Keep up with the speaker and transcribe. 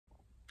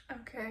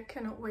Okay, I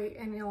cannot wait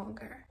any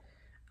longer.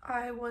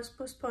 I was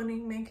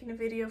postponing making a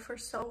video for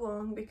so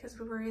long because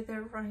we were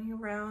either running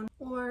around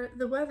or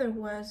the weather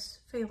was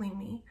failing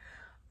me.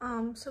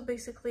 So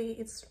basically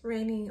it's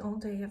raining all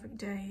day every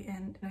day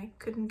and I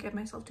couldn't get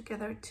myself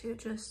together to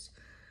just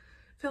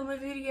film a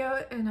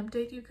video and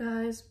update you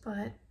guys,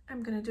 but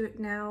I'm gonna do it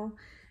now.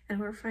 And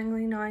we're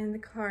finally not in the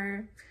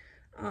car,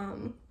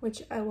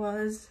 which I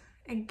was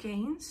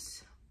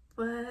against,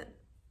 but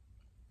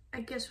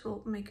I guess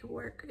we'll make it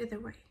work either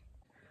way.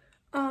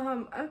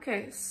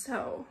 Okay,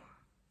 so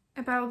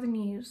about the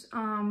news.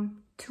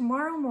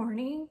 Tomorrow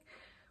morning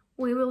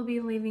we will be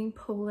leaving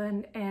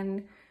Poland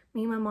and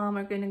me and my mom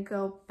are gonna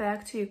go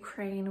back to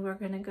Ukraine. We're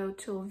gonna go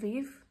to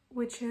Lviv,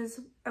 which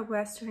is a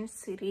western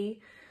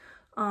city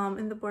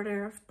in the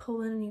border of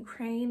Poland and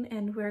Ukraine,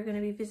 and we're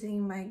gonna be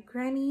visiting my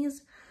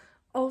grannies.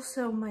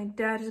 Also, my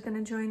dad is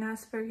gonna join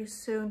us very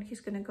soon.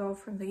 He's gonna go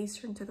from the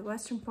eastern to the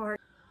western part.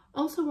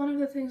 Also, one of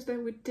the things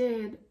that we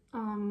did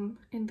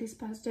in these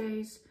past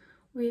days,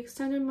 we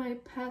extended my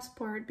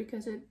passport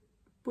because it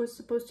was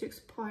supposed to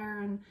expire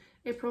on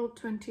April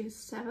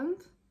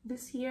 27th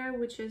this year,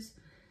 which is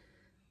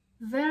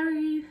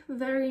very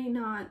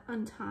not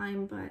on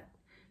time, but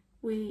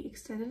we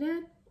extended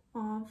it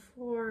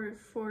for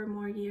 4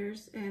 more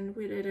years, and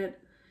we did it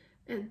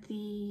at the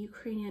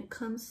Ukrainian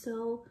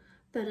consul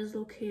that is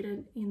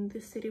located in the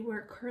city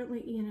we're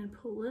currently in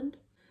Poland.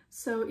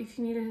 So if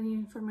you need any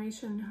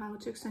information how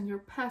to extend your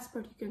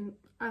passport, you can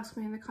ask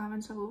me in the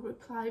comments. I will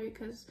reply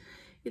because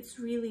it's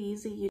really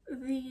easy.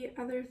 The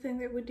other thing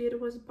that we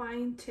did was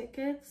buying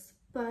tickets,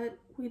 but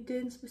we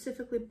didn't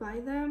specifically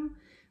buy them.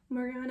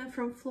 Mariana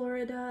from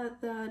Florida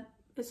that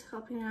is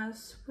helping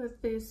us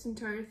with this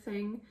entire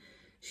thing,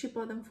 she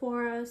bought them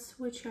for us,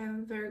 which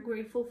I'm very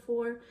grateful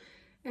for.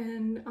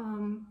 And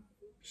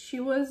she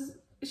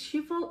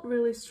felt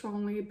really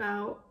strongly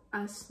about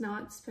us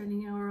not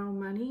spending our own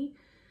money.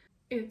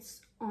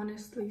 It's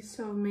honestly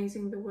so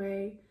amazing the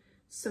way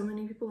so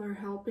many people are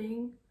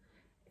helping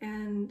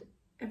and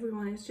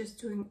everyone is just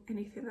doing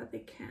anything that they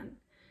can.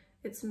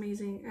 It's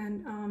amazing.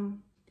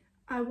 And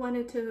I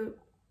wanted to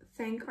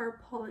thank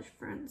our Polish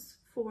friends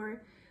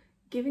for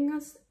giving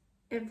us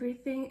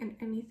everything and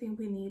anything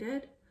we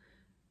needed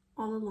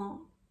all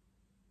along,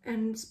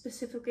 and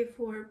specifically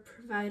for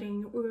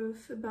providing a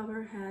roof above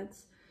our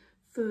heads,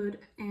 food,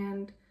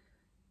 and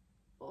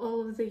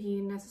all of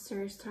the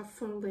necessary stuff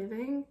for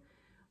living,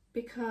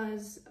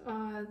 because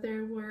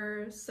there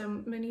were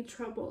many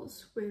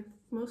troubles with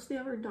mostly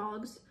our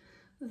dogs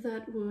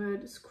that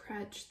would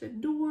scratch the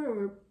door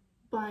or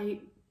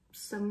bite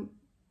some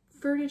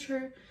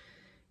furniture.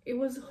 It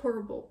was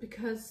horrible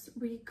because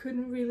we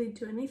couldn't really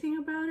do anything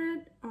about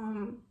it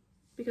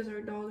because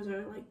our dogs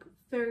are like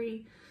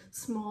very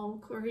small.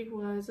 Corey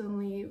was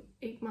only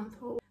 8 months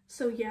old.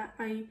 So yeah,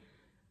 I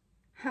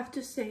have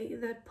to say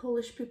that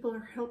Polish people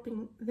are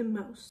helping the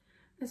most,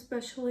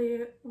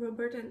 especially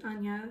Robert and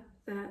Anya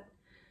that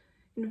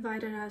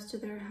invited us to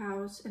their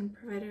house and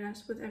provided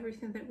us with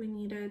everything that we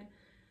needed.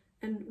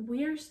 And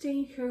we are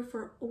staying here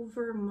for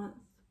over a month,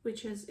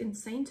 which is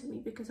insane to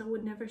me because I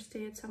would never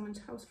stay at someone's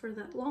house for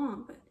that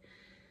long, but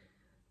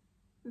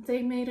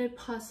they made it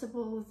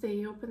possible.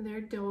 They opened their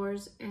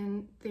doors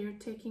and they're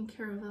taking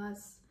care of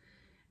us,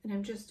 and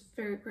I'm just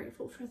very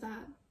grateful for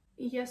that.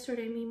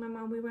 Yesterday, me and my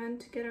mom, we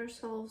went to get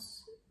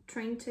ourselves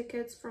train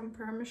tickets from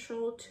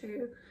Przemysl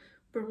to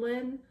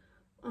Berlin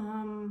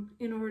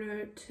in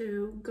order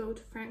to go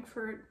to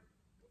Frankfurt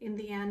in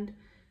the end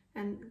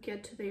and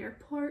get to the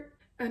airport.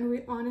 And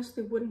we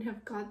honestly wouldn't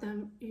have got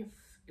them if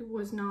it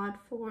was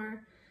not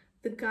for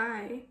the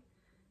guy,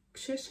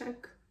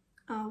 Krzysiek,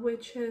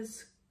 which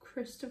is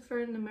Christopher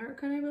in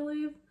American, I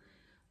believe.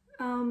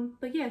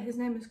 But yeah, his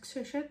name is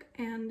Krzysiek,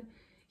 and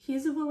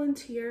he's a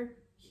volunteer.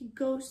 He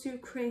goes to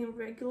Ukraine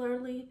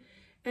regularly,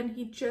 and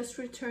he just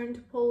returned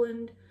to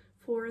Poland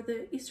for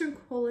the Easter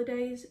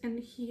holidays, and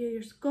he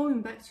is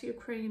going back to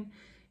Ukraine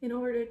in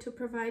order to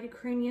provide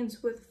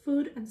Ukrainians with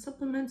food and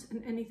supplements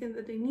and anything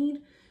that they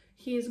need.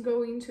 He is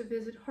going to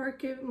visit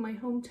Kharkiv, my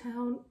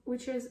hometown,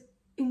 which is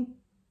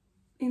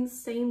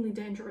insanely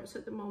dangerous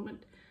at the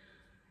moment.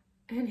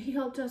 And he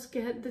helped us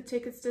get the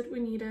tickets that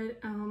we needed.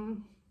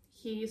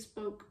 He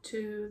spoke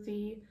to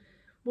the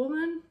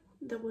woman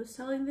that was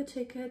selling the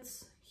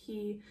tickets.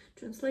 He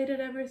translated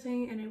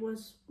everything and it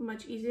was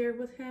much easier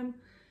with him.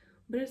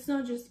 But it's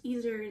not just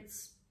easier,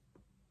 it's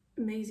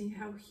amazing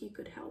how he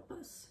could help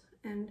us.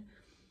 And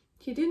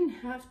he didn't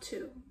have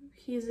to.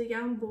 He's a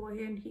young boy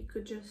and he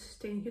could just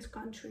stay in his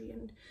country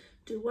and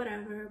do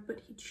whatever, but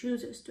he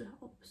chooses to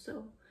help.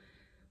 So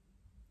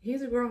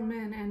he's a grown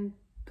man, and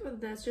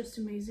that's just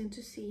amazing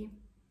to see.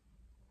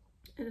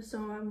 And so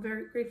I'm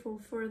very grateful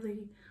for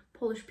the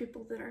Polish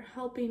people that are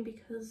helping,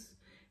 because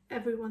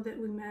everyone that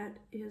we met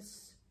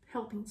is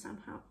helping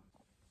somehow.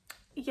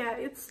 Yeah,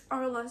 it's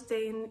our last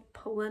day in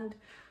Poland,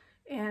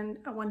 and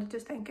I wanted to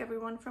thank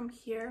everyone from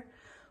here.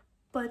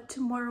 But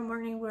tomorrow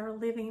morning we're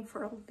leaving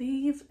for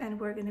Lviv, and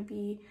we're going to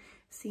be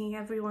seeing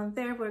everyone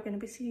there. We're going to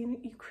be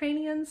seeing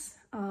Ukrainians.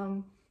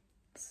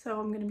 So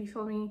I'm going to be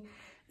filming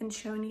and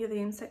showing you the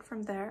inside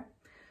from there.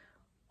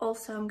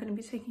 Also, I'm going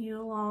to be taking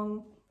you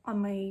along on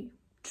my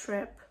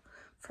trip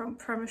from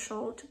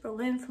Przemysl to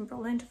Berlin, from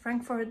Berlin to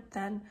Frankfurt,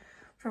 then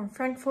from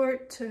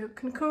Frankfurt to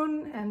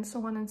Cancun, and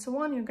so on and so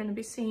on. You're going to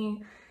be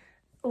seeing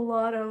a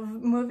lot of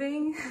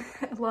moving,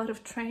 a lot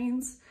of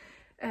trains,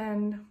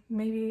 and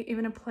maybe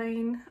even a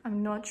plane.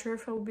 I'm not sure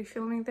if I will be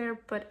filming there,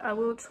 but I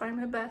will try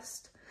my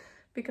best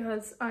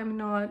because I'm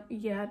not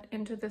yet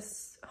into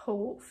this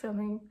whole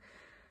filming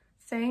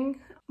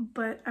thing,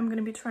 but I'm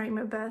gonna be trying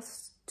my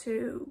best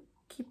to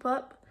keep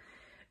up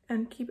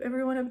and keep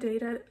everyone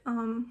updated.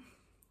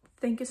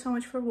 Thank you so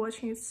much for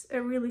watching. It's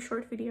a really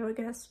short video, I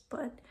guess,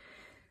 but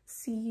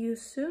see you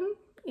soon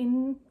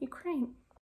in Ukraine.